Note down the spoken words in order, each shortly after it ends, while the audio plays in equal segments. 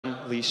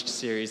Unleashed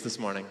series this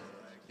morning.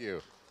 Thank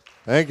you.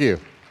 Thank you.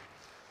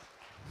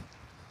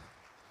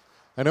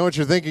 I know what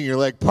you're thinking. You're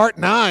like, part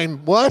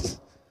 9? What?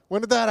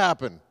 When did that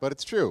happen? But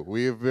it's true.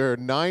 We're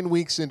 9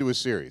 weeks into a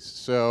series.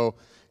 So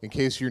in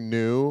case you're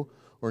new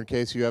or in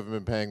case you haven't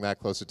been paying that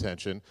close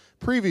attention,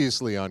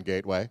 previously on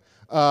Gateway,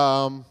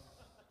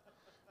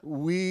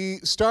 we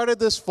started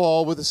this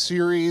fall with a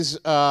series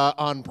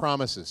on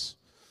promises.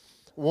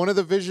 One of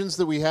the visions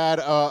that we had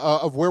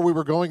of where we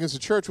were going as a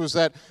church was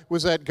that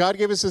God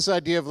gave us this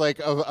idea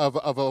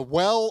of a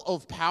well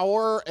of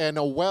power and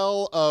a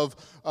well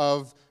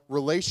of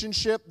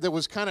relationship that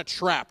was kind of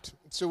trapped.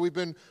 So we've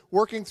been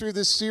working through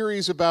this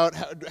series about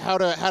how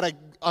to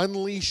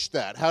unleash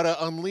that, how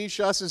to unleash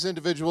us as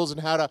individuals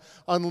and how to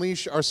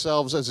unleash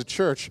ourselves as a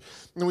church.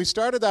 And we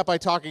started that by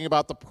talking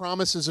about the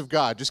promises of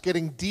God, just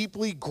getting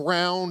deeply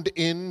ground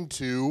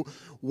into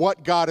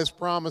what God has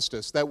promised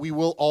us, that we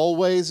will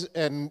always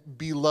and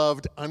be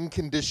loved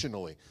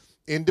unconditionally,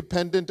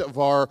 independent of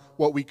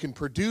what we can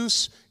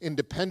produce,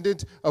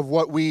 independent of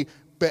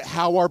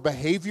how our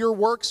behavior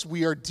works.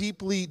 We are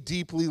deeply,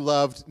 deeply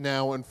loved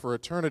now and for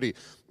eternity.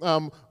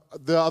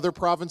 The other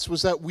promise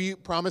was that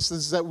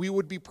we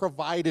would be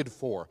provided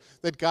for,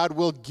 that God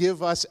will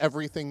give us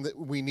everything that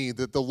we need,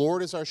 that the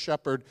Lord is our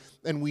shepherd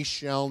and we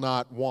shall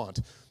not want.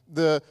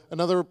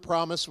 Another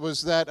promise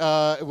was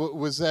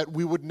that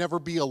we would never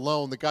be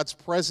alone, that God's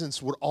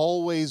presence would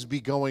always be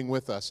going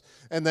with us.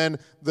 And then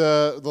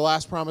the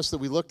last promise that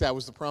we looked at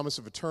was the promise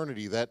of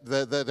eternity,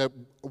 that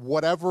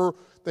whatever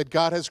that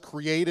God has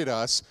created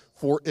us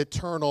for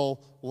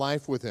eternal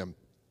life with Him.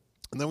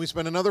 And then we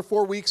spent another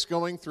 4 weeks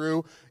going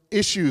through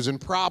issues and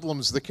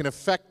problems that can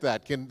affect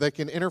that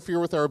can interfere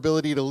with our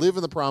ability to live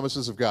in the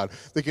promises of God,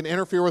 that can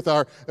interfere with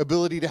our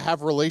ability to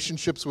have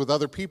relationships with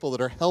other people that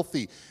are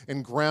healthy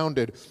and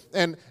grounded.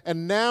 And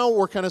now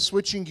we're kind of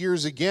switching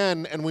gears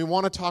again, and we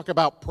want to talk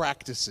about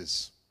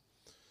practices.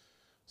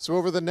 So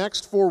over the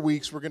next 4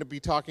 weeks, we're going to be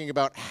talking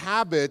about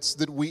habits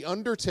that we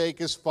undertake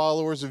as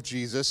followers of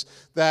Jesus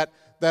that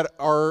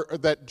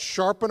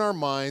sharpen our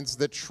minds,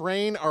 that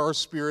train our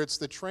spirits,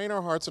 that train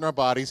our hearts and our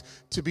bodies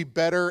to be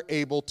better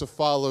able to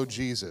follow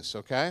Jesus,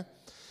 okay?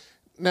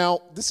 Now,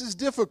 this is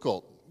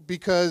difficult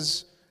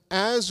because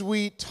as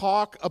we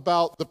talk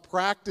about the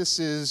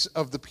practices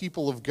of the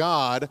people of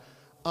God,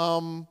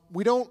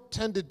 we don't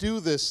tend to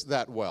do this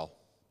that well.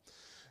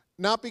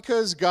 Not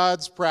because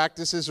God's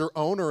practices are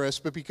onerous,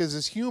 but because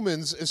as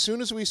humans, as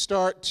soon as we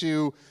start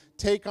to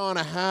take on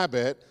a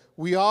habit,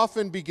 we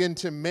often begin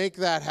to make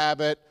that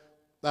habit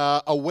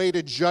a way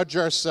to judge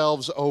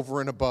ourselves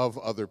over and above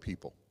other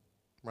people,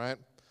 right?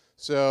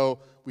 So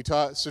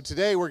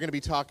today we're going to be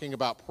talking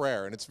about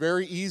prayer, and it's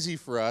very easy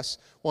for us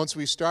once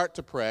we start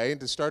to pray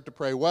and to start to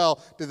pray well,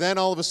 to then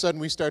all of a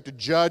sudden we start to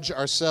judge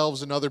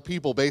ourselves and other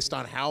people based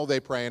on how they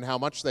pray and how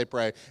much they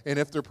pray and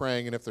if they're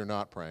praying and if they're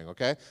not praying,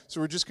 okay? So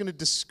we're just going to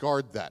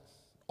discard that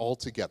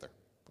altogether,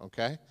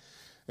 okay?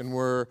 And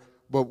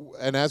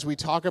as we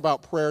talk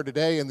about prayer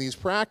today and these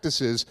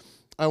practices,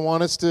 I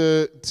want us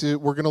we're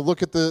going to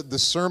look at the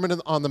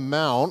Sermon on the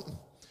Mount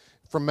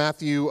from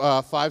Matthew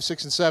 5,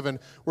 6, and 7,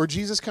 where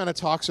Jesus kind of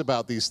talks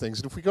about these things.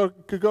 And if we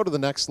could go to the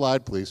next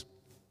slide, please.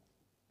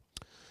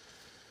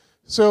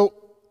 So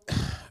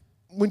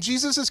when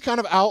Jesus is kind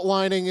of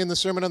outlining in the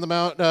Sermon on the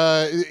Mount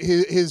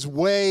his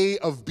way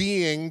of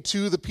being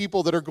to the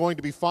people that are going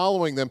to be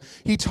following them,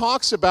 he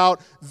talks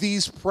about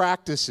these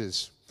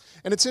practices.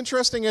 And it's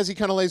interesting as he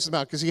kind of lays them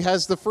out, because he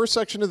has the first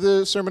section of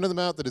the Sermon on the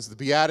Mount that is the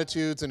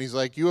Beatitudes, and he's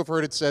like, you have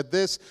heard it said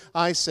this,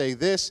 I say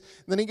this.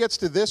 And then he gets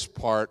to this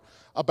part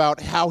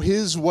about how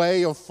his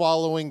way of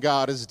following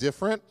God is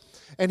different.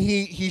 And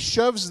he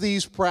shoves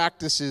these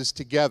practices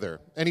together.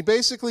 And he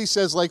basically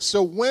says,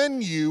 so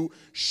when you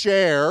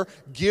share,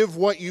 give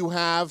what you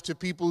have to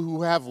people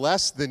who have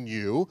less than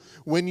you,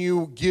 when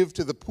you give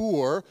to the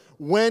poor,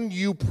 when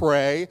you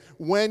pray,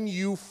 when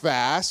you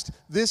fast,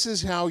 this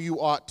is how you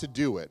ought to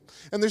do it.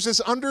 And there's this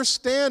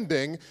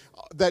understanding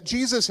that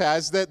Jesus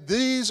has that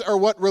these are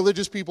what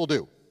religious people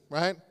do,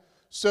 right?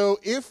 So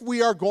if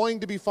we are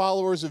going to be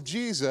followers of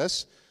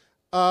Jesus,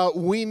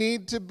 we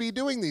need to be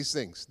doing these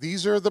things.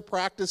 These are the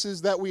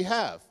practices that we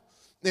have.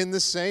 In the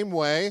same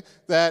way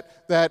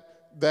that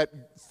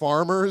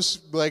farmers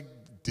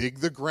dig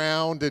the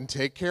ground and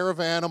take care of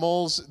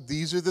animals,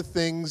 these are the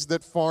things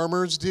that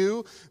farmers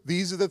do.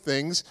 These are the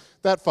things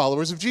that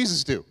followers of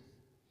Jesus do.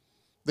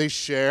 They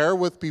share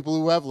with people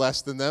who have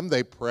less than them.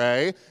 They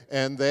pray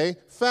and they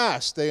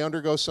fast. They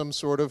undergo some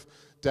sort of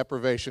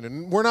deprivation.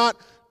 And we're not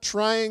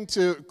trying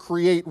to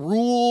create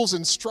rules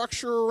and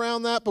structure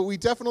around that, but we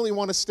definitely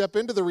want to step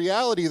into the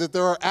reality that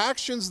there are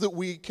actions that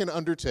we can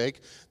undertake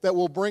that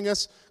will bring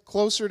us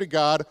closer to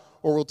God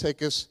or will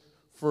take us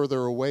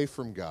further away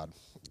from God.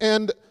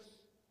 And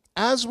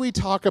as we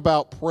talk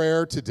about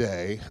prayer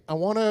today, I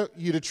want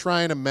you to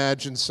try and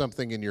imagine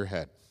something in your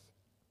head.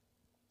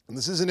 And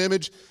this is an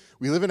image.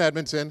 We live in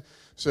Edmonton,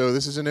 so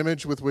this is an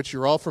image with which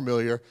you're all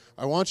familiar.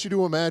 I want you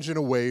to imagine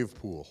a wave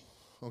pool,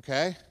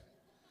 okay?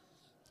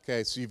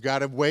 Okay, so you've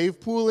got a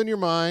wave pool in your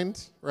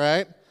mind,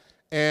 right?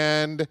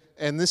 And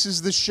this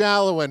is the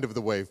shallow end of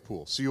the wave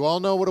pool. So you all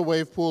know what a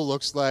wave pool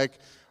looks like.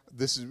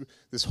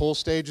 This whole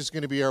stage is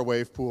going to be our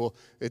wave pool.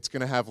 It's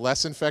going to have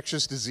less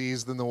infectious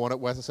disease than the one at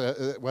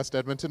West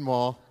Edmonton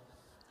Mall,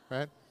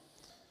 right?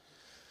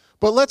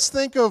 But let's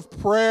think of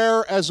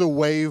prayer as a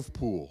wave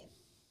pool,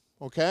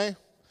 okay?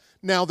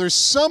 Now, there's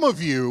some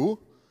of you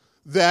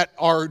that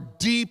are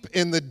deep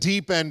in the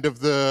deep end of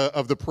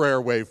the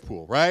prayer wave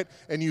pool, right?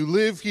 And you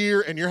live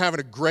here and you're having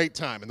a great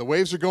time. And the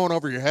waves are going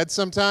over your head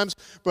sometimes,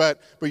 but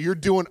you're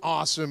doing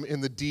awesome in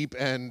the deep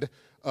end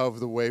of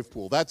the wave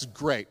pool. That's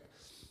great.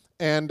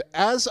 And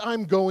as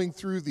I'm going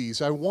through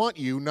these, I want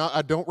you,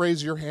 don't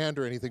raise your hand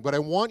or anything, but I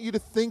want you to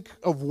think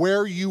of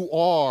where you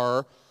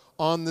are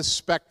on the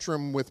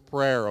spectrum with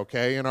prayer,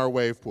 okay, in our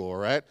wave pool, all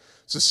right?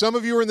 So some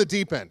of you are in the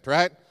deep end,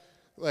 right?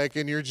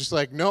 And you're just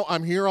like, no,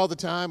 I'm here all the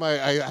time.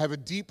 I have a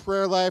deep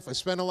prayer life. I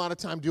spend a lot of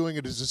time doing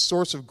it. It's a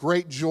source of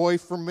great joy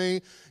for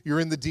me. You're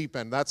in the deep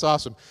end. That's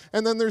awesome.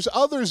 And then there's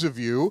others of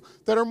you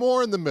that are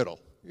more in the middle.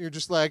 You're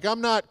just like,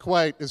 I'm not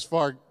quite as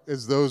far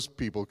as those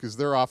people because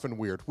they're often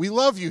weird. We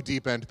love you,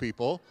 deep end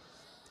people.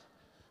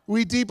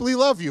 We deeply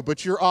love you,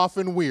 but you're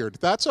often weird.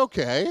 That's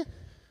okay.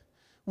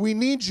 We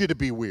need you to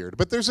be weird.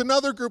 But there's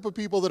another group of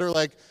people that are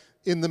like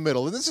in the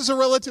middle. And this is a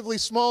relatively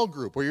small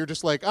group where you're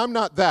just like, I'm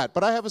not that,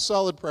 but I have a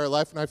solid prayer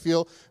life and I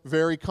feel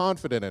very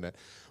confident in it.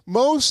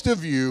 Most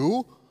of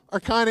you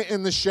are kind of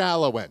in the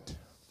shallow end.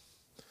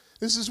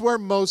 This is where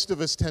most of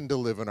us tend to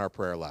live in our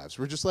prayer lives.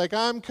 We're just like,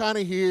 I'm kind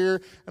of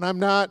here, and I'm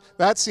not,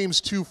 that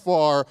seems too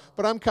far,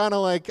 but I'm kind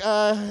of like,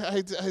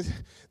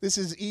 this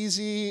is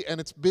easy,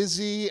 and it's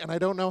busy, and I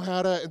don't know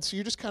how to, and so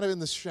you're just kind of in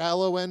the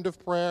shallow end of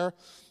prayer.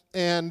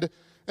 And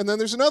then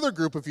there's another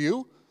group of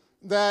you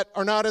that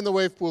are not in the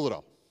wave pool at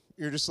all.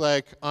 You're just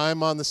like,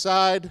 I'm on the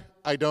side,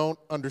 I don't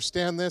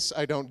understand this,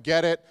 I don't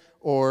get it,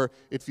 or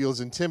it feels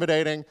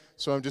intimidating,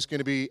 so I'm just going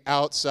to be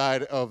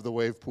outside of the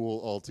wave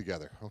pool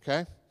altogether,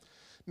 okay?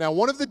 Now,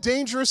 one of the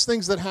dangerous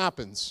things that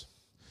happens,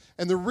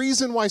 and the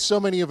reason why so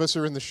many of us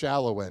are in the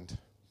shallow end,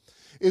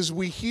 is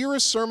we hear a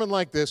sermon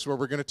like this where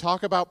we're going to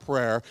talk about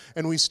prayer,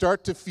 and we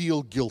start to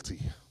feel guilty.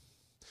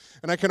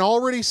 And I can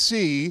already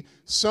see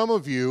some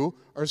of you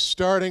are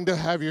starting to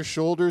have your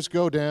shoulders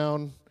go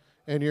down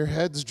and your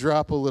heads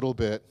drop a little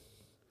bit.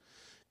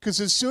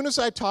 Because as soon as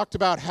I talked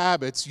about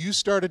habits, you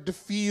started to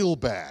feel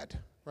bad,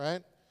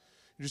 right?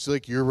 You're just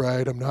like, you're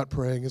right, I'm not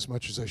praying as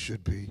much as I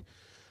should be.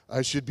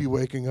 I should be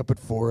waking up at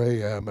 4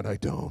 a.m. and I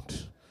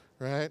don't,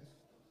 right?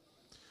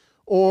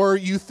 Or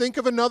you think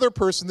of another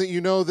person that you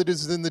know that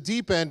is in the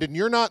deep end and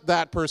you're not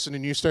that person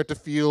and you start to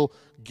feel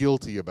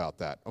guilty about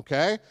that,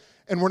 okay?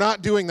 And we're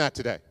not doing that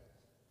today,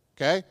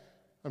 okay?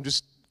 I'm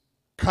just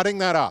cutting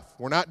that off.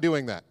 We're not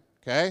doing that,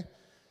 okay?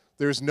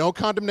 There's no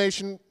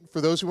condemnation for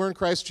those who are in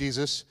Christ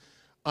Jesus.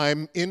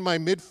 I'm in my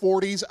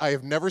mid-40s. I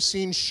have never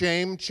seen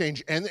shame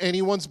change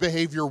anyone's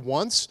behavior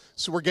once,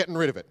 so we're getting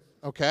rid of it.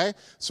 Okay?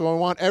 So I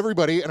want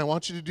everybody, and I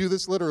want you to do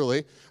this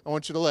literally, I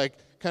want you to like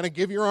kind of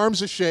give your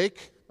arms a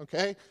shake,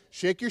 okay?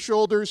 Shake your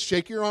shoulders,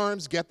 shake your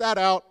arms, get that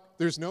out.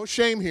 There's no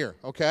shame here,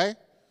 okay?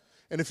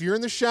 And if you're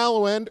in the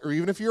shallow end, or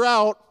even if you're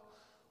out,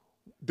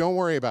 don't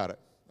worry about it,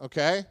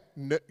 okay?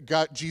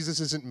 Jesus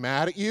isn't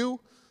mad at you.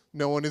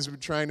 No one is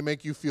trying to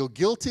make you feel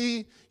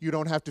guilty. You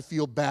don't have to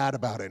feel bad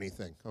about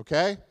anything,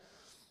 okay?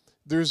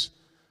 There's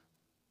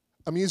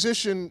a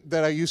musician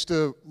that I used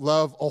to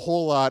love a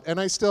whole lot, and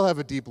I still have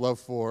a deep love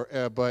for,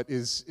 but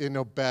is in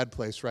a bad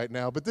place right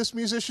now. But this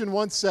musician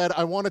once said,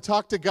 I want to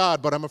talk to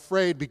God, but I'm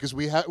afraid because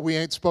we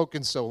ain't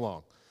spoken so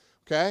long,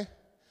 okay?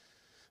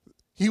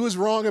 He was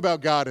wrong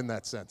about God in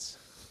that sense.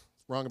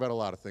 Wrong about a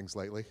lot of things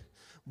lately.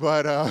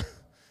 But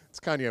it's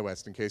Kanye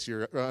West, in case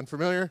you're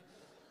unfamiliar.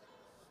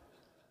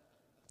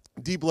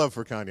 Deep love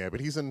for Kanye, but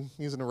he's in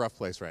a rough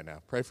place right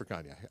now. Pray for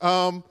Kanye.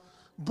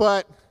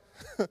 But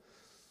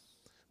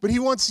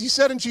he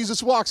said in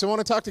Jesus Walks, I want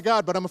to talk to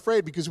God, but I'm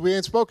afraid because we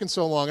ain't spoken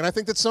so long. And I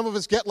think that some of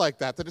us get like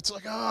that it's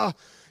like, I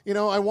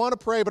want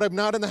to pray, but I'm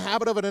not in the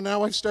habit of it, and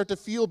now I start to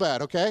feel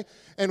bad, okay?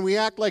 And we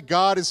act like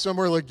God is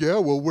somewhere like, yeah,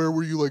 well, where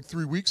were you like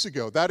 3 weeks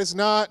ago? That is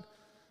not,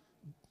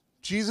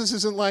 Jesus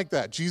isn't like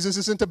that. Jesus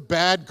isn't a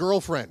bad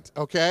girlfriend,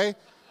 okay?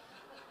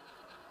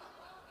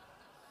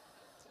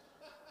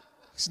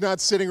 He's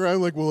not sitting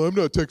around like, well, I'm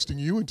not texting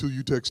you until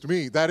you text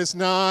me. That's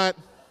not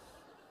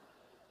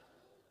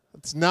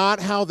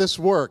how this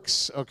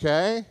works,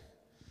 okay?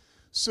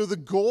 So the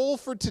goal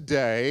for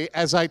today,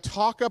 as I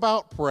talk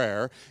about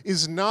prayer,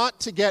 is not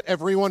to get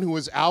everyone who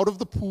is out of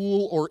the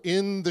pool or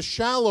in the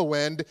shallow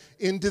end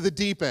into the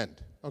deep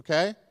end,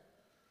 okay?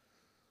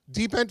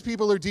 Deep end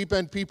people are deep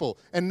end people.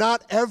 And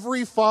not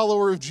every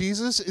follower of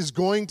Jesus is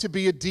going to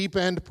be a deep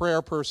end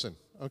prayer person,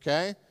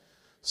 okay?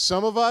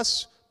 Some of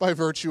us, by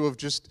virtue of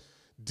just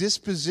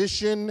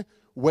disposition,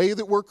 way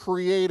that we're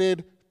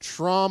created,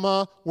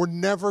 trauma, we're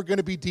never going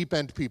to be deep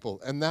end people,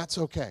 and that's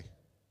okay.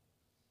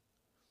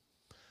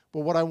 But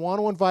what I want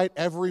to invite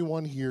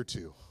everyone here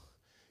to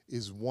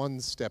is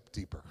one step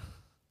deeper,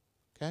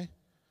 okay?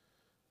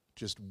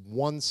 Just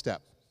one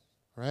step,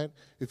 right?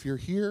 If you're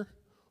here,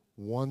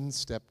 one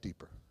step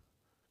deeper,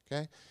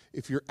 okay?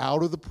 If you're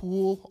out of the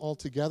pool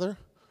altogether,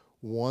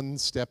 one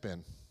step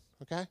in,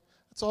 okay?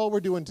 That's all we're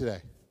doing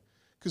today.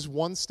 Because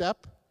one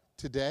step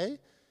today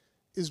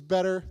is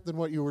better than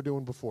what you were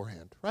doing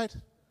beforehand, right?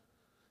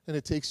 And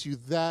it takes you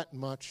that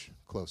much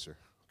closer,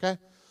 okay?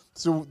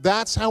 So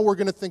that's how we're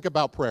going to think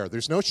about prayer.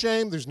 There's no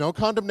shame, there's no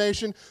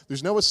condemnation,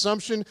 there's no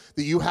assumption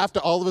that you have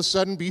to all of a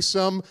sudden be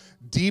some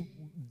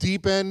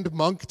deep-end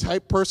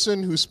monk-type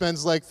person who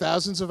spends like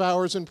thousands of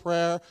hours in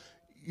prayer.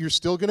 You're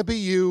still going to be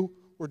you.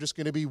 We're just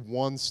going to be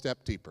one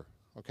step deeper,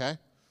 okay?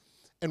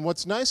 And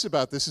what's nice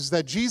about this is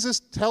that Jesus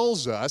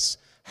tells us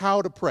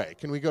how to pray.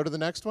 Can we go to the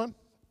next one?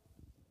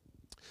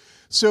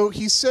 So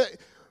he said,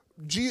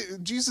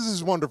 Jesus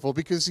is wonderful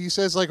because he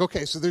says, like,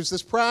 okay, so there's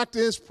this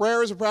practice.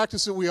 Prayer is a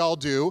practice that we all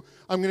do.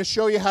 I'm going to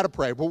show you how to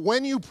pray. But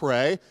when you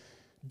pray,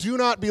 do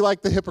not be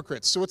like the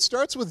hypocrites. So it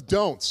starts with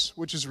don'ts,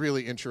 which is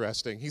really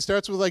interesting. He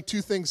starts with like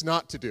 2 things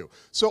not to do.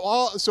 So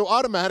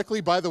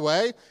automatically, by the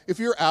way, if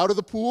you're out of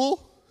the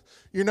pool,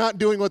 you're not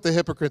doing what the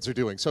hypocrites are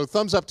doing. So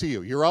thumbs up to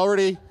you. You're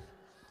already,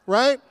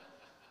 right?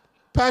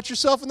 Pat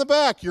yourself in the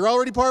back. You're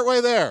already partway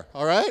there,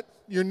 all right?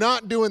 You're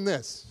not doing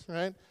this,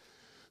 right?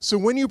 So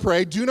when you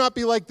pray, do not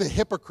be like the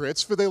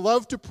hypocrites, for they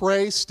love to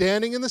pray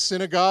standing in the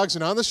synagogues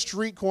and on the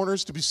street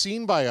corners to be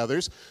seen by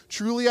others.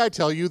 Truly, I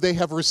tell you, they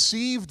have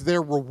received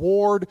their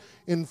reward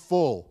in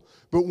full.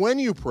 But when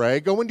you pray,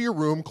 go into your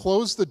room,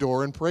 close the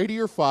door, and pray to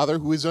your Father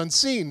who is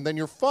unseen. Then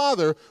your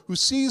Father, who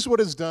sees what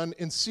is done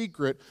in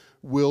secret,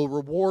 will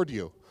reward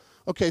you.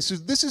 Okay, so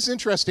this is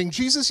interesting.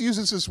 Jesus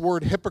uses this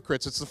word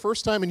hypocrites. It's the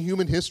first time in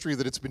human history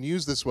that it's been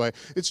used this way.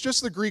 It's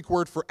just the Greek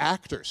word for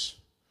actors.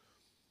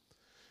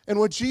 And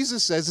what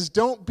Jesus says is,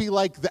 don't be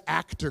like the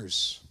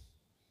actors.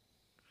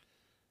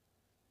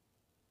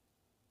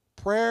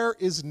 Prayer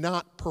is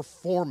not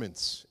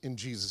performance in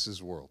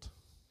Jesus' world,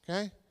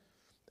 okay?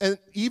 And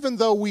even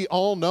though we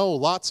all know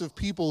lots of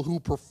people who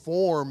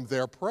perform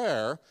their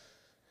prayer,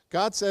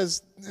 God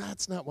says,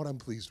 that's not what I'm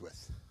pleased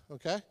with,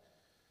 okay?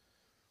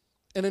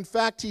 And in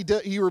fact,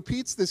 he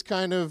repeats this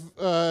kind of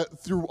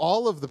through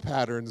all of the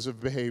patterns of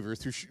behavior,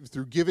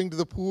 through giving to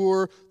the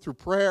poor, through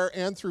prayer,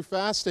 and through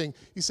fasting.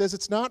 He says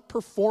it's not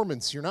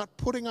performance. You're not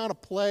putting on a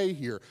play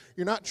here.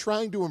 You're not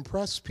trying to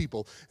impress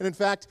people. And in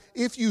fact,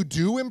 if you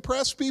do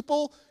impress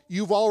people,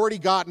 you've already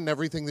gotten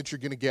everything that you're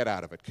going to get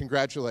out of it.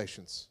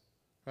 Congratulations,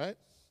 right?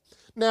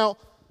 Now,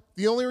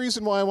 the only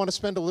reason why I want to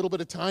spend a little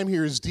bit of time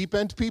here is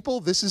deep-end people.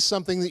 This is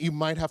something that you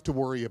might have to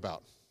worry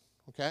about,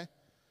 okay?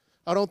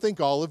 I don't think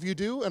all of you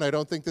do, and I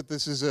don't think that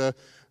this is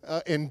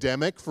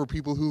endemic for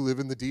people who live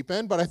in the deep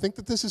end, but I think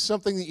that this is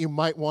something that you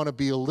might want to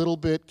be a little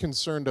bit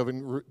concerned of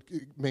and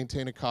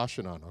maintain a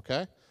caution on,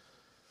 okay?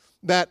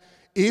 That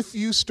if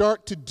you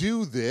start to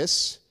do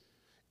this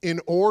in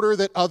order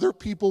that other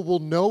people will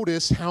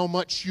notice how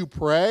much you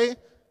pray,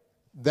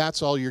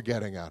 that's all you're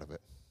getting out of it.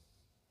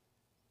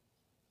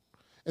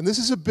 And this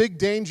is a big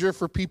danger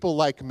for people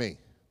like me.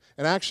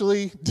 And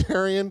actually,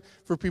 Darian,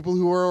 for people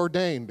who are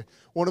ordained,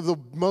 one of the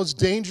most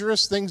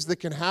dangerous things that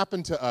can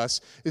happen to us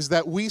is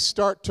that we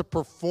start to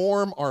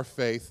perform our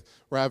faith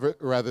rather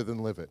than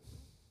live it.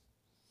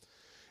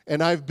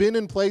 And I've been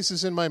in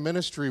places in my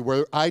ministry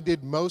where I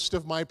did most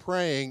of my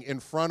praying in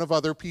front of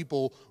other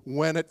people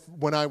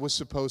when I was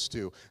supposed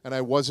to, and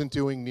I wasn't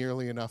doing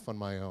nearly enough on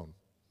my own.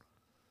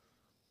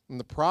 And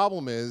the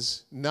problem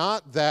is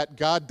not that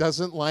God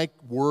doesn't like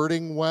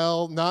wording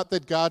well, not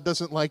that God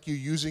doesn't like you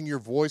using your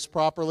voice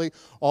properly,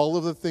 all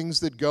of the things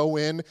that go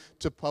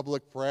into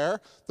public prayer.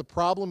 The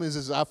problem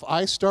is if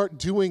I start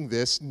doing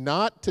this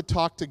not to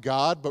talk to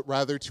God, but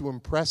rather to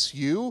impress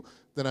you,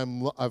 then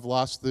I've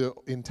lost the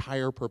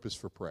entire purpose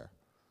for prayer.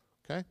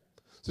 Okay?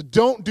 So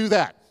don't do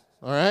that.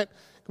 All right?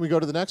 Can we go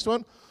to the next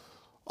one?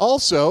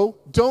 Also,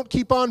 don't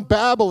keep on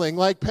babbling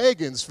like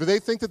pagans, for they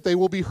think that they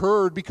will be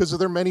heard because of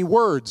their many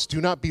words. Do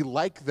not be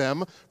like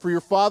them, for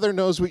your Father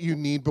knows what you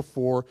need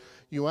before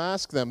you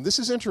ask them. This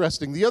is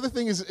interesting. The other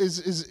thing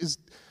is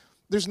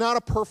there's not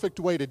a perfect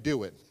way to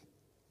do it.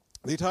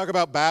 They talk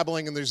about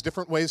babbling, and there's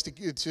different ways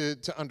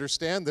to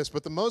understand this,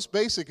 but the most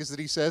basic is that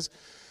he says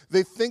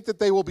they think that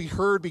they will be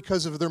heard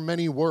because of their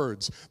many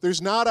words.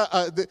 There's not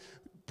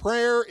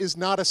prayer is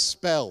not a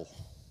spell.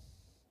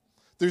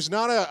 There's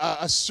not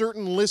a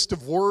certain list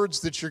of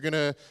words that you're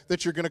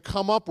gonna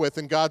come up with,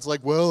 and God's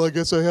like, well, I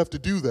guess I have to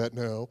do that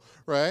now,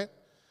 right?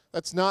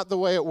 That's not the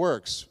way it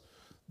works.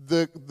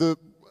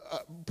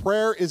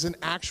 Prayer is an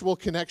actual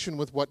connection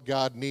with what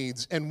God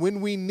needs, and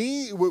when we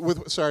need,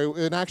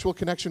 an actual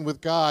connection with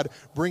God,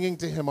 bringing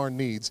to Him our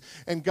needs,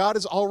 and God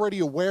is already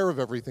aware of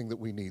everything that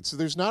we need. So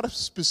there's not a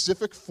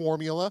specific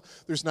formula.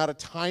 There's not a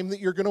time that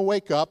you're going to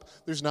wake up.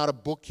 There's not a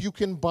book you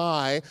can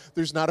buy.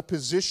 There's not a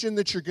position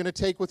that you're going to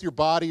take with your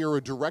body or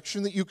a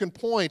direction that you can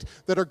point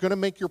that are going to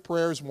make your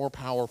prayers more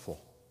powerful.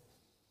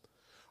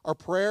 Our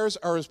prayers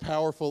are as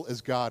powerful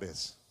as God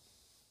is.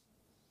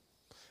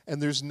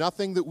 And there's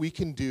nothing that we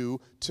can do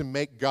to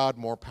make God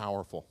more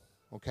powerful,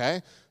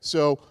 okay?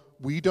 So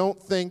we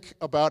don't think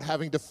about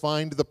having to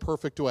find the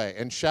perfect way.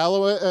 And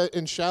shallow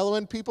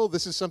end people,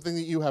 this is something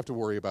that you have to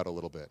worry about a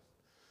little bit.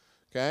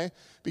 okay?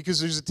 Because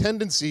there's a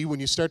tendency when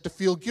you start to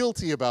feel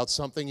guilty about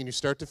something and you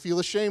start to feel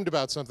ashamed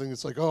about something,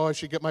 it's like, oh, I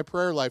should get my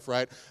prayer life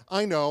right.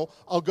 I know,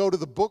 I'll go to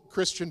the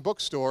Christian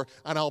bookstore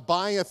and I'll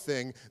buy a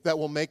thing that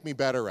will make me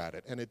better at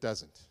it, and it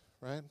doesn't,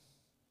 right?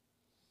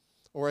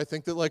 Or I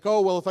think that like, oh,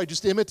 well, if I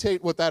just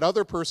imitate what that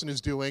other person is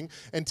doing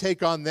and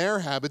take on their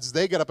habits,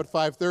 they get up at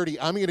 5:30,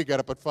 I'm going to get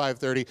up at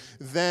 5:30,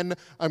 then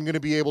I'm going to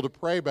be able to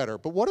pray better.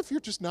 But what if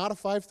you're just not a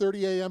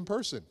 5:30 a.m.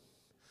 person?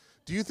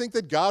 Do you think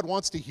that God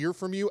wants to hear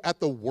from you at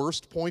the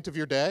worst point of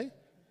your day?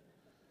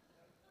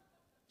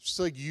 Just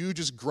like you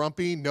just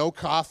grumpy, no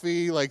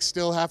coffee, like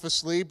still half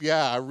asleep.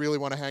 Yeah, I really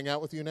want to hang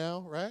out with you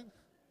now, right?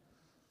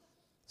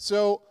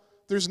 So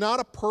there's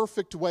not a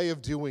perfect way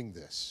of doing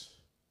this.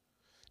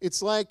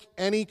 It's like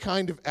any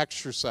kind of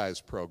exercise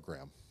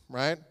program,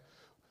 right?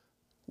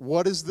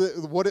 What is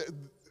the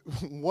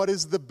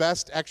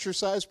best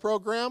exercise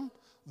program?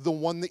 The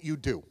one that you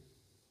do,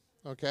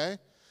 okay?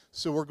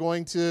 So we're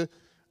going to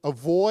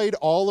avoid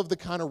all of the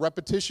kind of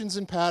repetitions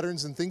and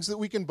patterns and things that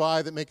we can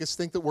buy that make us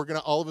think that we're going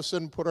to all of a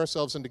sudden put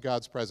ourselves into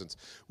God's presence.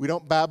 We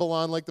don't babble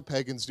on like the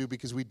pagans do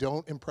because we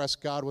don't impress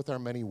God with our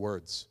many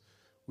words.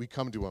 We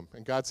come to him,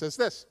 and God says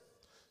this.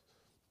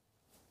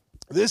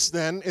 This,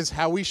 then, is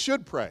how we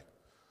should pray.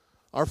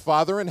 Our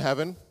Father in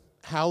heaven,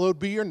 hallowed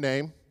be your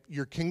name.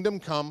 Your kingdom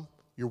come.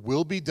 Your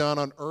will be done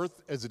on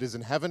earth as it is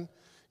in heaven.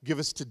 Give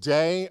us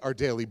today our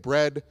daily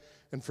bread,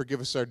 and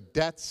forgive us our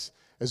debts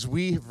as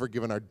we have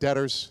forgiven our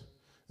debtors.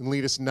 And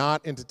lead us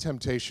not into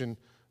temptation,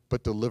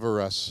 but deliver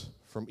us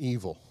from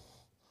evil.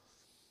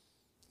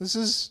 This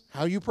is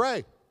how you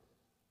pray.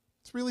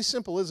 It's really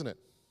simple, isn't it?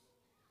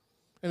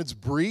 And it's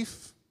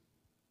brief.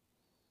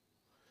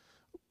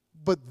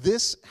 But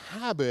this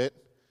habit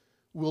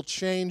will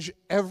change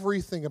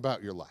everything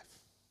about your life.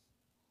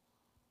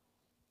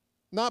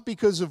 Not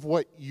because of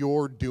what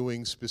you're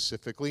doing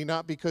specifically,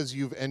 not because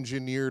you've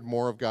engineered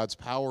more of God's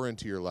power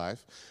into your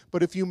life,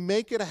 but if you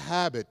make it a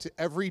habit to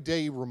every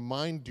day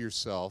remind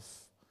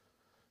yourself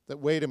that,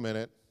 wait a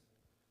minute,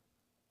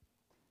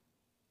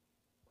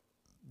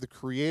 the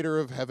creator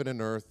of heaven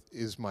and earth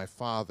is my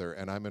Father,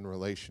 and I'm in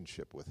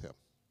relationship with him.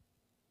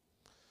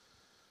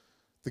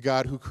 The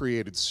God who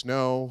created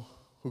snow,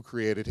 who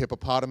created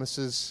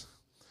hippopotamuses,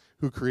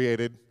 who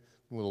created,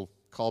 a little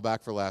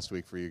callback for last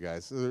week for you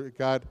guys, the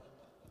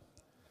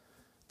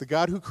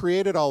God who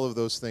created all of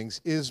those things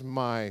is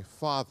my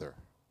Father,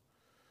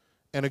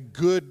 and a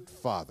good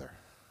Father.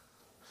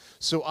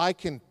 So I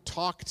can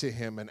talk to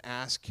him and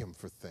ask him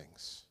for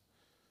things.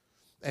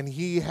 And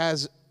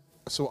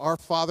so our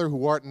Father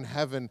who art in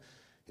heaven,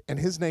 and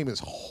his name is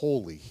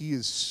holy. He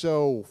is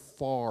so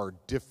far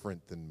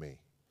different than me.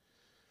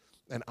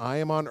 And I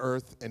am on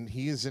earth, and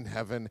he is in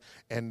heaven,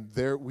 and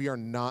we are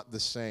not the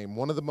same.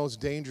 One of the most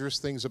dangerous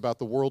things about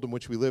the world in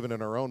which we live in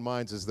our own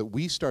minds is that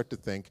we start to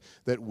think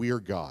that we're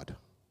God.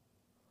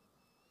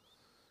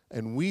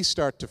 And we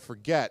start to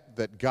forget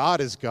that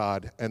God is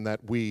God and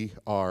that we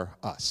are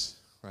us,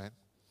 right?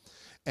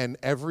 And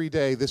every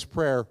day, this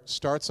prayer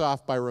starts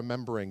off by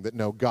remembering that,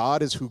 no,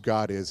 God is who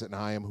God is, and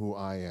I am who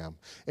I am.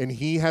 And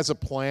he has a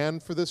plan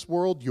for this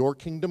world. Your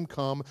kingdom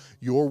come,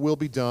 your will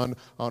be done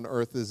on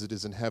earth as it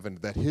is in heaven.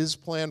 That his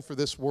plan for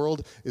this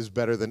world is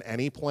better than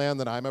any plan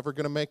that I'm ever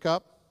going to make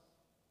up.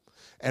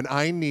 And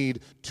I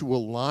need to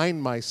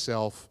align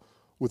myself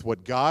with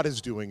what God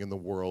is doing in the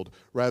world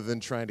rather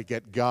than trying to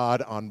get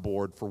God on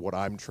board for what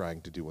I'm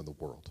trying to do in the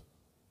world.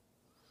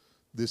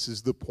 This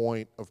is the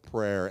point of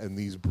prayer and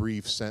these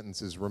brief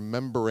sentences,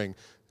 remembering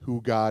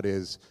who God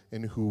is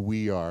and who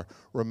we are,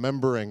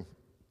 remembering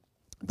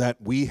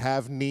that we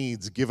have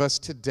needs. Give us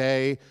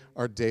today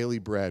our daily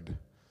bread,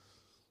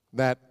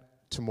 that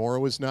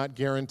tomorrow is not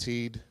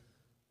guaranteed.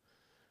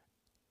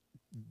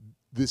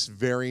 This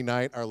very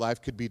night, our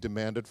life could be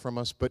demanded from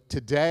us, but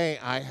today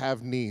I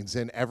have needs,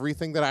 and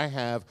everything that I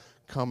have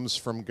comes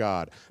from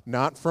God,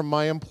 not from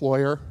my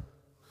employer,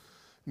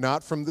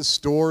 not from the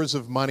stores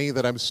of money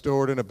that I'm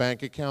stored in a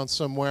bank account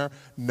somewhere,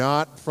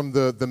 not from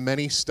the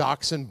many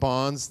stocks and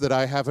bonds that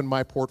I have in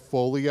my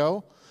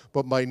portfolio,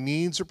 but my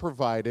needs are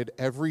provided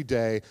every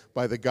day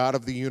by the God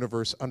of the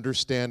universe,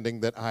 understanding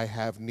that I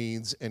have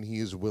needs and he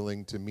is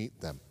willing to meet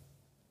them.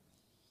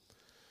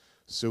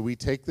 So we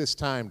take this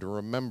time to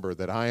remember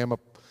that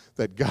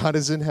that God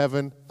is in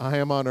heaven, I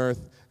am on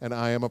earth, and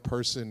I am a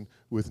person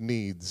with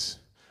needs.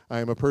 I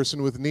am a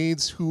person with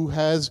needs who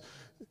has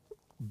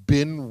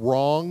been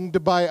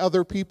wronged by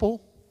other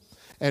people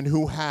and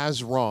who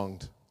has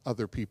wronged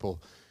other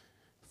people.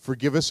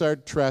 Forgive us our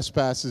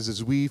trespasses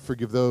as we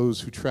forgive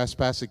those who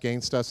trespass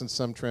against us. In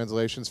some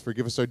translations,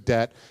 forgive us our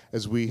debt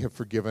as we have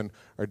forgiven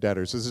our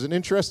debtors. This is an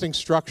interesting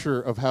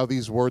structure of how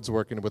these words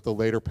work in with the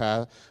later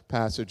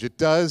passage. It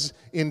does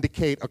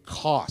indicate a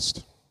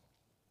cost.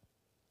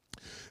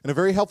 And a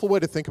very helpful way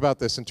to think about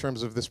this in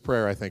terms of this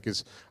prayer, I think,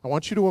 is I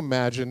want you to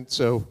imagine,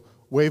 so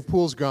wave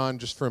pool's gone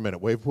just for a minute.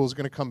 Wave pool's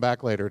going to come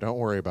back later. Don't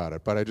worry about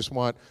it. But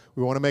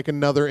we want to make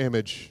another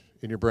image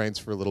in your brains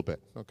for a little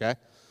bit, okay?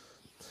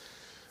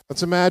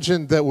 Let's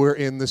imagine that we're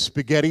in the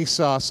spaghetti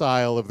sauce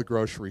aisle of the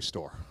grocery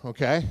store,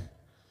 okay?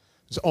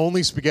 There's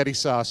only spaghetti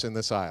sauce in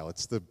this aisle.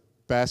 It's the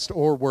best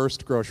or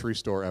worst grocery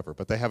store ever,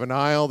 but they have an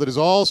aisle that is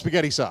all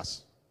spaghetti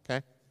sauce,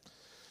 okay?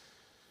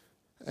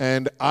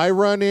 And I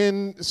run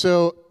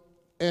into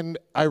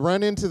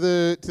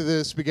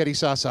the spaghetti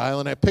sauce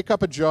aisle, and I pick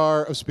up a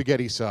jar of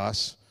spaghetti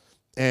sauce,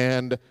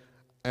 and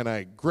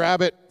I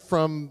grab it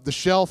from the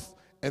shelf,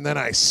 and then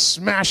I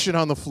smash it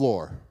on the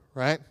floor,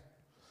 right?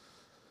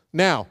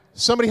 Now,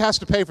 somebody has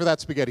to pay for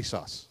that spaghetti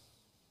sauce.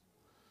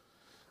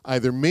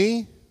 Either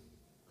me,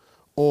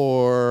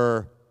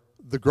 or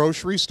the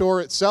grocery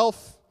store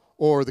itself,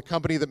 or the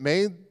company that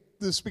made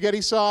the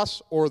spaghetti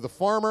sauce, or the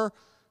farmer.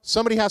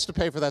 Somebody has to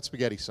pay for that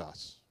spaghetti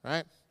sauce,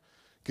 right?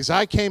 Because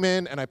I came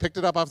in and I picked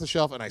it up off the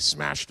shelf and I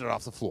smashed it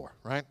off the floor,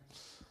 right?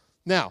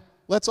 Now,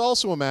 let's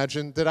also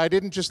imagine that I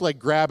didn't just like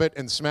grab it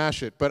and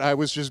smash it, but I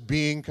was just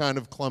being kind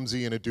of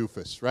clumsy and a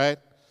doofus, right?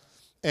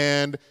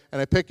 And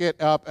I pick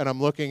it up and I'm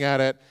looking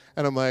at it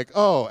and I'm like,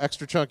 oh,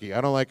 extra chunky.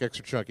 I don't like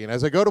extra chunky. And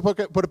as I go to put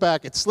it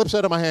back, it slips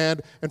out of my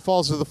hand and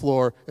falls to the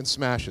floor and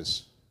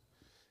smashes.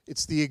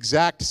 It's the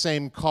exact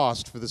same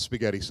cost for the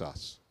spaghetti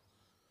sauce.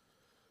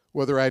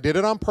 Whether I did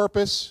it on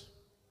purpose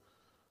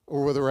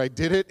or whether I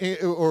did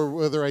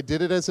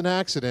it as an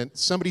accident,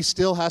 somebody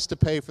still has to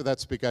pay for that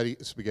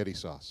spaghetti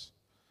sauce.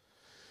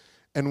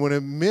 And when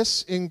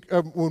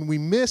we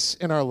miss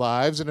in our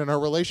lives and in our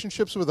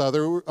relationships with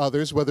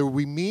others, whether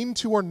we mean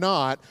to or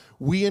not,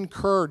 we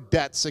incur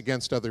debts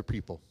against other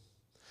people.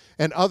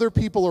 And other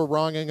people are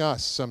wronging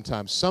us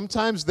sometimes.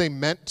 Sometimes they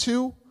meant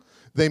to.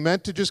 They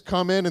meant to just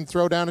come in and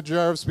throw down a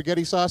jar of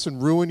spaghetti sauce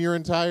and ruin your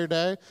entire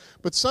day.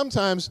 But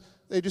sometimes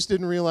they just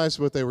didn't realize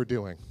what they were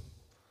doing.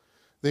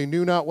 They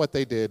knew not what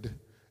they did,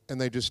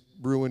 and they just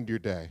ruined your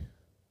day.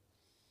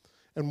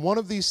 And one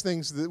of the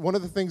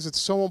things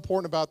that's so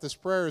important about this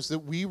prayer is that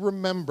we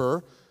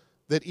remember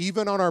that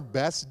even on our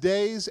best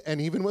days and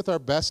even with our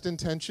best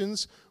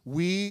intentions,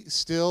 we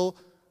still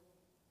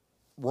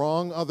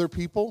wrong other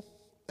people,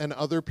 and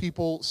other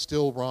people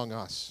still wrong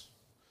us.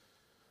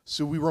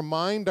 So we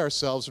remind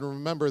ourselves and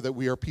remember that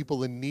we are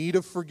people in need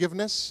of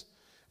forgiveness,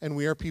 and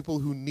we are people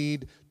who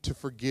need to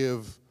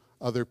forgive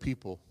other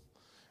people.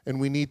 And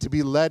we need to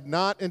be led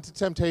not into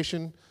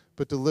temptation,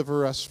 but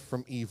deliver us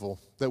from evil.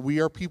 That we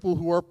are people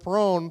who are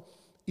prone,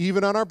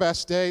 even on our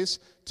best days,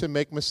 to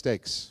make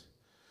mistakes,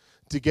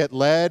 to get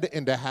led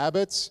into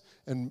habits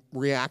and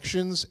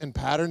reactions and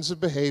patterns of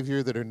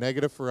behavior that are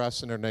negative for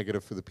us and are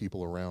negative for the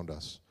people around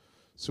us.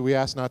 So we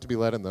ask not to be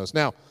led in those.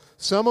 Now,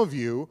 some of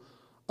you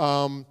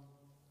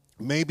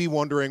may be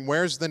wondering,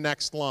 where's the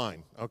next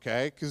line,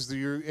 okay? Because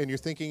you're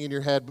thinking in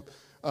your head,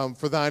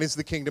 for thine is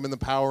the kingdom and the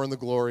power and the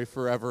glory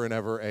forever and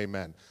ever,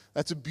 amen.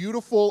 That's a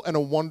beautiful and a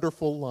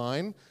wonderful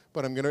line,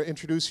 but I'm going to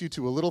introduce you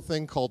to a little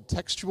thing called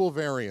textual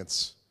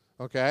variance,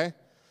 okay?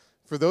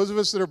 For those of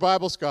us that are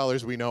Bible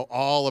scholars, we know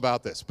all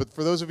about this, but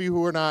for those of you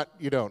who are not,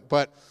 you don't.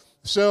 But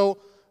so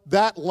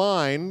that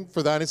line,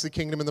 for thine is the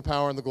kingdom and the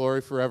power and the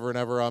glory forever and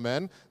ever,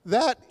 amen,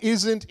 that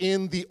isn't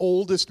in the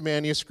oldest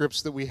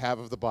manuscripts that we have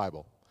of the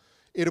Bible.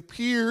 It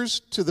appears,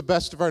 to the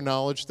best of our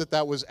knowledge, that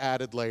that was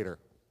added later.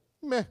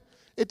 Meh.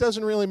 It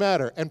doesn't really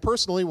matter. And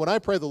personally, when I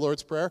pray the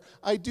Lord's Prayer,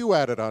 I do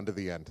add it on to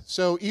the end.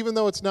 So even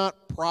though it's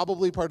not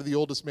probably part of the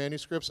oldest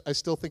manuscripts, I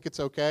still think it's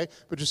okay.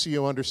 But just so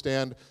you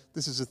understand,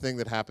 this is a thing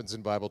that happens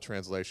in Bible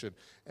translation.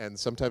 And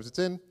sometimes it's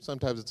in,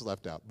 sometimes it's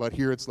left out. But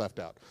here it's left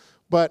out.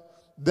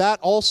 But that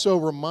also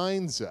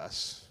reminds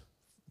us,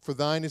 for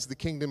thine is the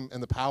kingdom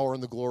and the power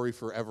and the glory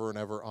forever and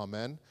ever,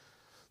 amen,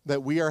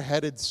 that we are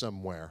headed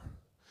somewhere.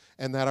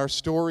 And that our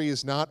story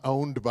is not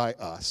owned by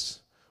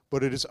us,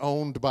 but it is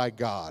owned by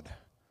God.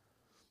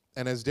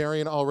 And as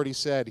Darian already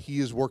said, he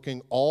is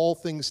working all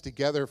things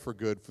together for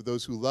good for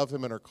those who love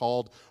him and are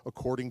called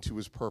according to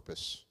his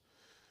purpose.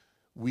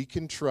 We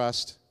can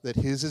trust that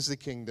his is the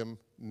kingdom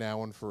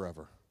now and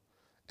forever.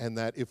 And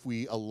that if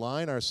we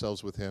align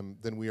ourselves with him,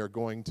 then we are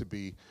going to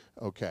be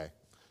okay.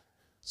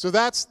 So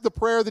that's the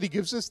prayer that he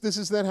gives us. This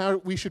is then how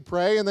we should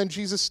pray. And then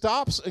Jesus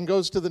stops and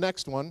goes to the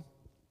next one.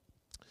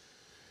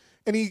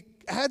 And he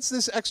adds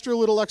this extra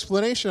little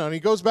explanation on it. He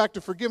goes back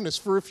to forgiveness.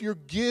 For if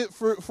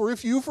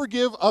you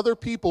forgive other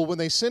people when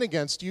they sin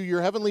against you,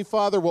 your heavenly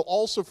Father will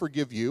also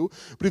forgive you.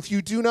 But if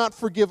you do not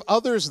forgive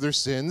others their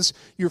sins,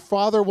 your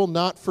Father will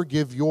not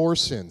forgive your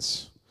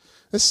sins.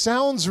 This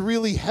sounds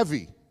really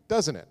heavy,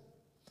 doesn't it?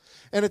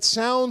 And it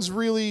sounds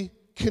really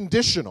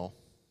conditional.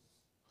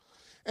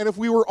 And if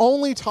we were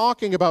only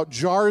talking about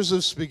jars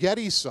of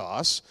spaghetti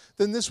sauce,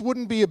 then this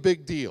wouldn't be a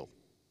big deal.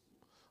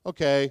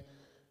 Okay,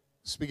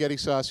 spaghetti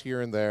sauce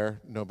here and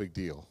there, no big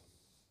deal.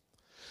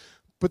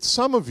 But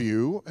some of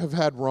you have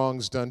had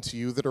wrongs done to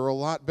you that are a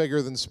lot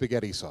bigger than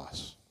spaghetti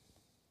sauce.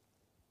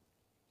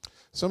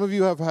 Some of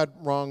you have had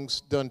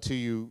wrongs done to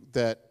you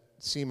that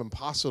seem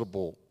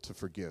impossible to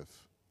forgive.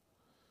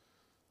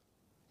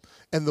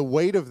 And the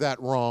weight of that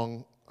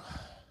wrong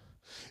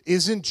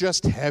isn't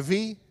just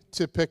heavy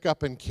to pick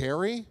up and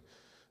carry.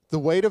 The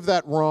weight of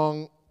that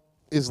wrong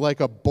is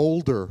like a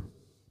boulder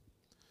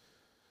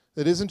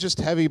that isn't just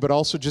heavy, but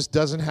also just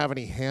doesn't have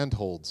any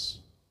handholds.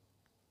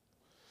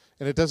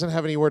 and it doesn't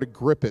have anywhere to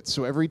grip it.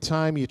 So every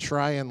time you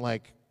try and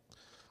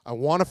I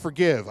want to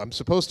forgive, I'm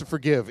supposed to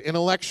forgive.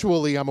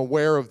 Intellectually, I'm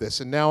aware of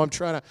this, and now I'm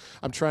trying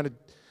to,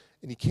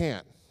 and you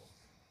can't.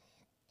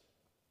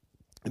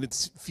 And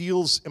it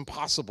feels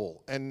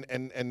impossible. And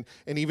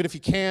even if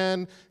you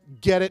can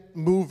get it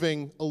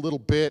moving a little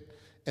bit,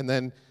 and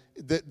then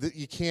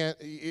you can't.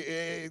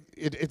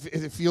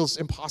 It feels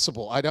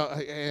impossible.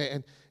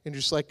 And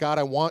just like, God,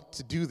 I want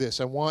to do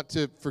this. I want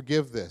to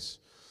forgive this.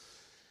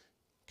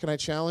 Can I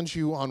challenge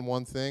you on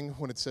one thing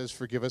when it says,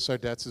 "Forgive us our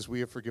debts as we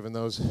have forgiven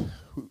those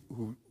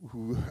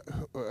who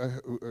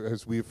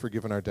as we have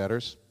forgiven our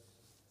debtors"?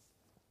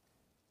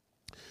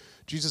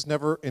 Jesus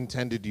never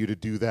intended you to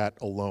do that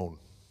alone.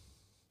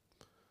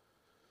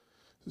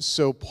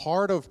 So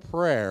part of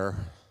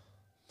prayer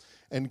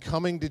and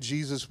coming to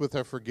Jesus with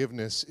our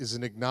forgiveness is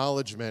an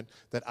acknowledgement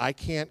that I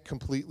can't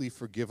completely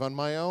forgive on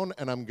my own,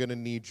 and I'm going to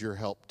need your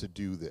help to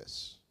do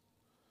this.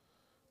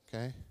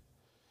 Okay?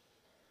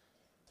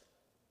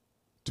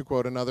 To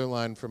quote another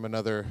line from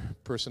another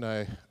person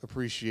I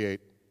appreciate,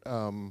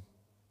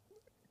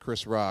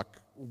 Chris Rock,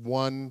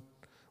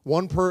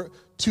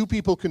 two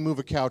people can move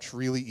a couch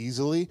really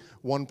easily.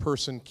 One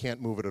person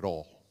can't move it at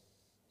all.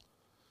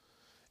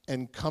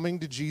 And coming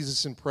to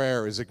Jesus in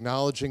prayer is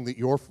acknowledging that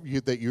you're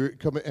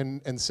coming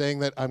and saying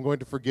that I'm going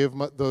to forgive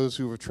those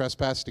who have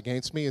trespassed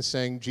against me, is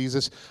saying,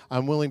 Jesus,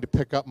 I'm willing to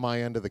pick up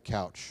my end of the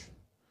couch.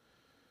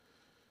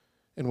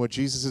 And what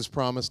Jesus has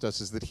promised us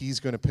is that he's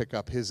going to pick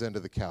up his end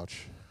of the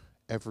couch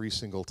every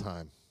single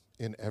time,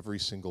 in every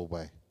single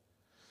way.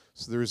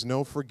 So there is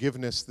no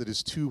forgiveness that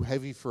is too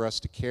heavy for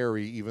us to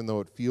carry, even though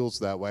it feels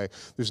that way.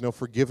 There's no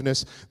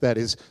forgiveness that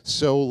is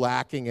so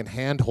lacking in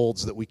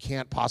handholds that we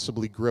can't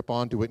possibly grip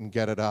onto it and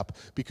get it up,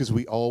 because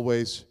we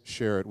always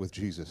share it with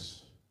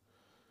Jesus.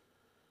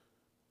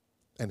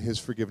 And his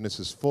forgiveness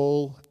is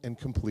full and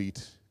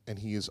complete, and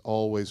he is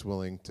always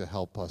willing to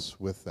help us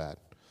with that.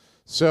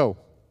 So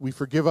we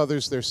forgive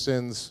others their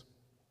sins,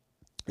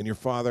 and your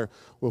Father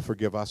will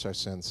forgive us our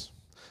sins.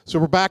 So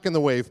we're back in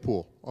the wave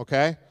pool,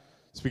 okay?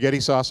 Spaghetti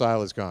sauce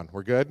aisle is gone.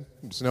 We're good?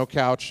 There's no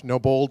couch, no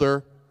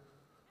boulder,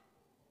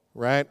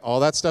 right? All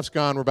that stuff's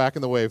gone. We're back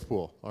in the wave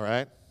pool, all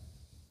right?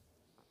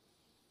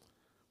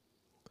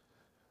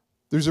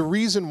 There's a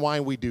reason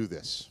why we do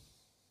this,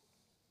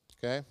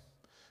 okay?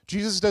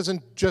 Jesus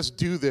doesn't just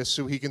do this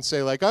so he can say,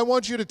 I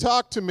want you to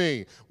talk to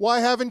me. Why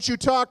haven't you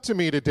talked to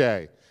me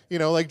today? You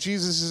know,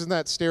 Jesus isn't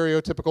that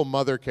stereotypical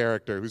mother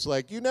character who's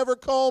like, you never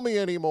call me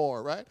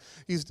anymore, right?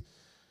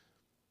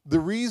 The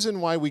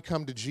reason why we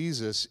come to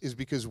Jesus is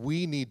because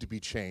we need to be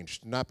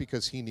changed, not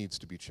because he needs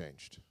to be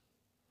changed.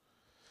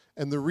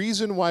 And the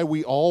reason why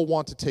we all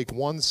want to take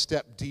one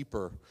step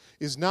deeper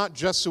is not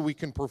just so we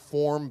can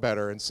perform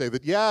better and say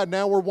that, yeah,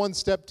 now we're one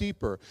step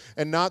deeper,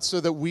 and not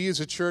so that we as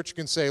a church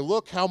can say,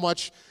 look how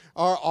much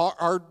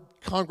our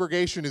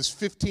congregation is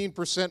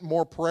 15%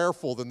 more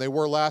prayerful than they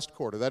were last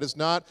quarter. That is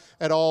not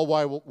at all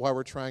why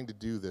we're trying to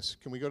do this.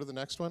 Can we go to the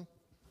next one?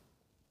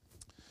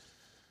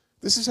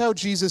 This is how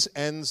Jesus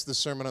ends the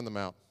Sermon on the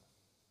Mount.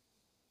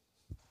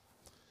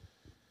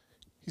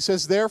 He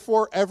says,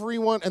 therefore,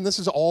 everyone, and this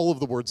is all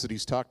of the words that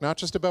he's talked, not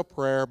just about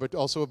prayer, but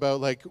also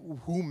about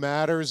who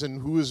matters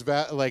and who is,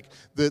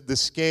 the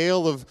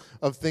scale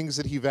of things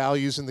that he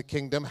values in the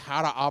kingdom,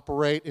 how to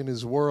operate in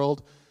his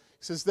world.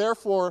 He says,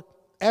 therefore,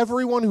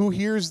 everyone who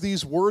hears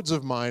these words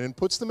of mine and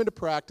puts them into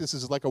practice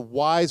is like a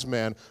wise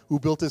man who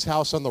built his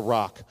house on the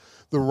rock.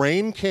 The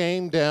rain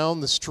came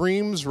down, the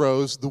streams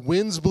rose, the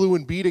winds blew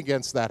and beat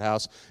against that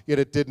house, yet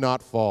it did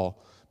not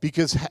fall,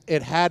 because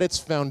it had its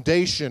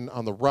foundation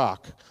on the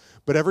rock.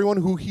 But everyone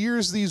who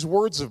hears these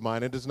words of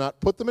mine and does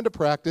not put them into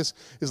practice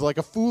is like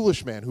a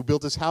foolish man who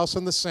built his house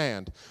on the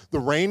sand. The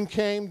rain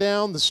came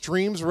down, the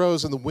streams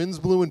rose, and the winds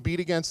blew and beat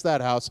against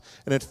that house,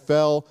 and it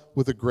fell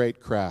with a great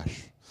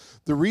crash.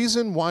 The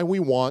reason why we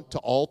want to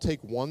all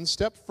take one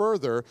step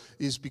further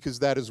is because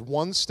that is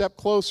one step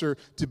closer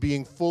to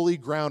being fully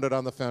grounded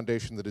on the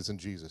foundation that is in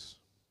Jesus.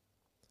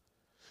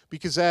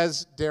 Because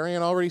as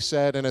Darian already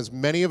said, and as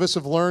many of us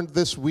have learned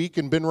this week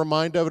and been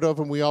reminded of,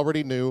 and we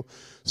already knew,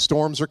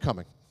 storms are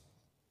coming.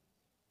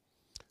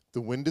 The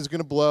wind is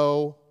going to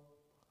blow.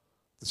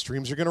 The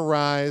streams are going to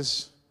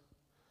rise.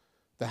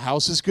 The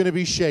house is going to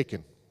be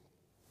shaken.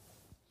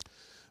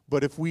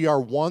 But if we are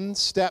one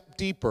step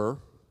deeper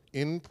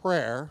in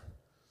prayer,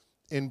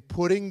 in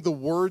putting the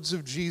words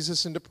of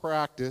Jesus into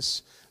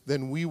practice,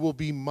 then we will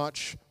be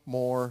much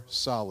more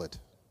solid.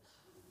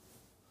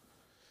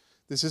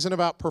 This isn't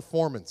about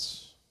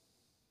performance.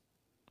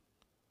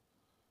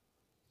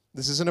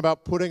 This isn't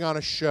about putting on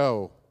a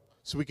show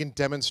so we can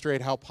demonstrate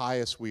how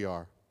pious we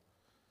are.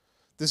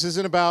 This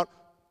isn't about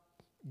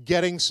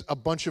getting a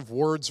bunch of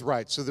words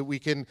right so that we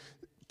can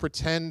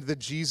pretend that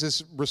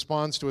Jesus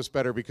responds to us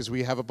better because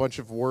we have a bunch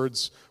of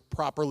words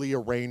properly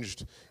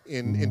arranged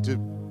into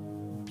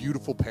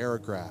beautiful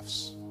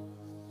paragraphs.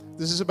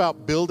 This is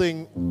about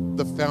building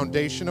the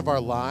foundation of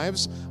our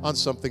lives on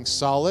something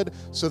solid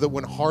so that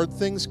when hard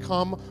things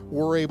come,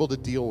 we're able to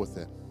deal with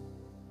it.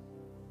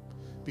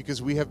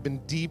 because we have been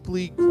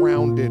deeply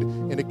grounded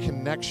in a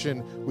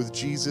connection with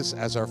Jesus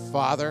as our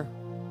Father,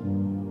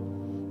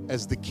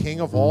 as the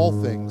King of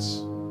all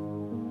things,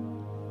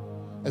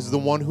 as the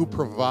one who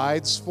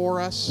provides for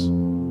us,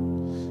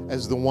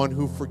 as the one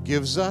who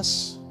forgives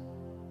us,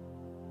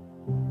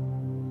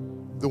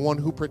 the one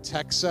who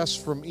protects us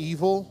from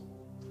evil,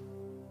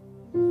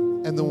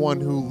 and the one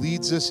who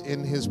leads us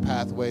in his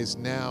pathways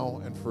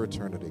now and for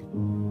eternity.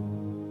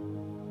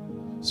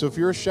 So if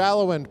you're a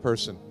shallow end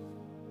person,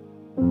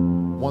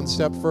 one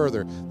step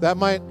further, that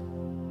might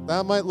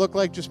look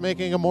like just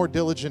making a more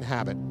diligent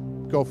habit.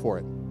 Go for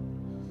it.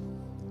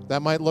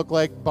 That might look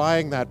like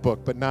buying that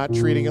book, but not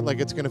treating it like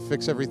it's going to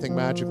fix everything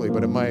magically,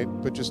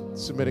 but just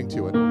submitting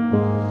to it.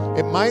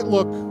 It might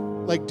look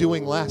like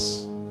doing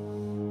less.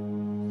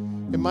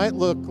 It might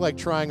look like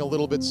trying a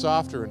little bit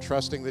softer and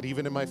trusting that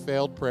even in my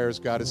failed prayers,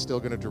 God is still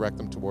going to direct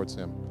them towards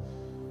him.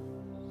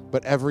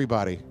 But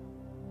everybody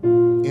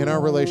in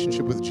our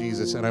relationship with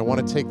Jesus, and I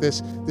want to take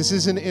this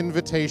is an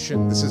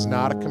invitation. This is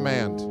not a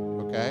command,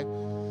 okay?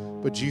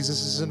 But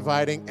Jesus is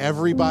inviting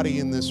everybody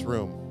in this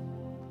room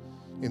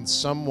in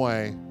some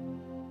way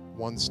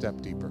one step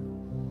deeper.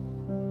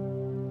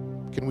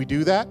 Can we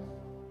do that?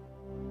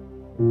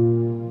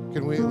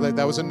 Can we?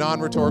 That was a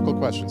non-rhetorical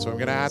question, so I'm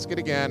going to ask it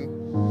again,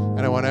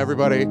 and I want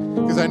everybody,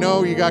 because I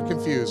know you got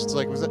confused. It's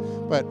like,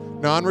 but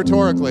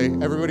non-rhetorically,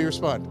 everybody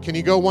respond. Can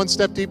you go one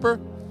step deeper?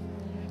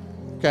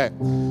 Okay,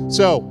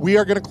 so we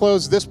are going to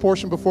close this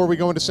portion before we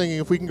go into singing.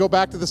 If we can go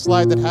back to the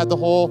slide that had the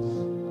whole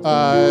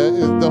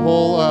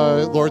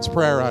Lord's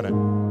Prayer on it,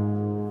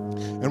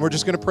 and we're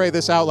just going to pray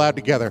this out loud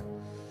together.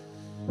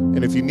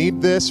 And if you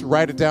need this,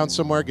 write it down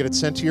somewhere, get it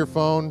sent to your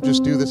phone.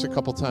 Just do this a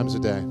couple times a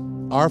day.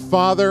 Our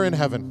Father in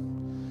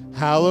heaven,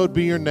 hallowed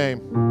be your name.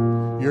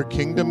 Your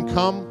kingdom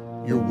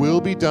come, your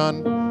will be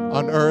done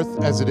on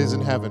earth as it is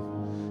in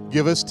heaven.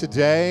 Give us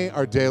today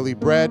our daily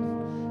bread,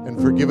 and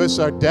forgive us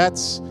our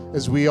debts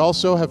as we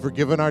also have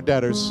forgiven our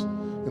debtors.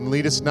 And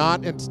lead us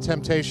not into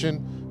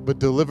temptation, but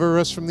deliver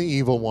us from the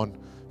evil one.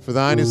 For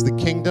thine is the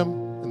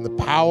kingdom and the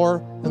power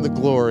and the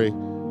glory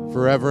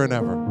forever and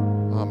ever.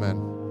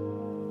 Amen.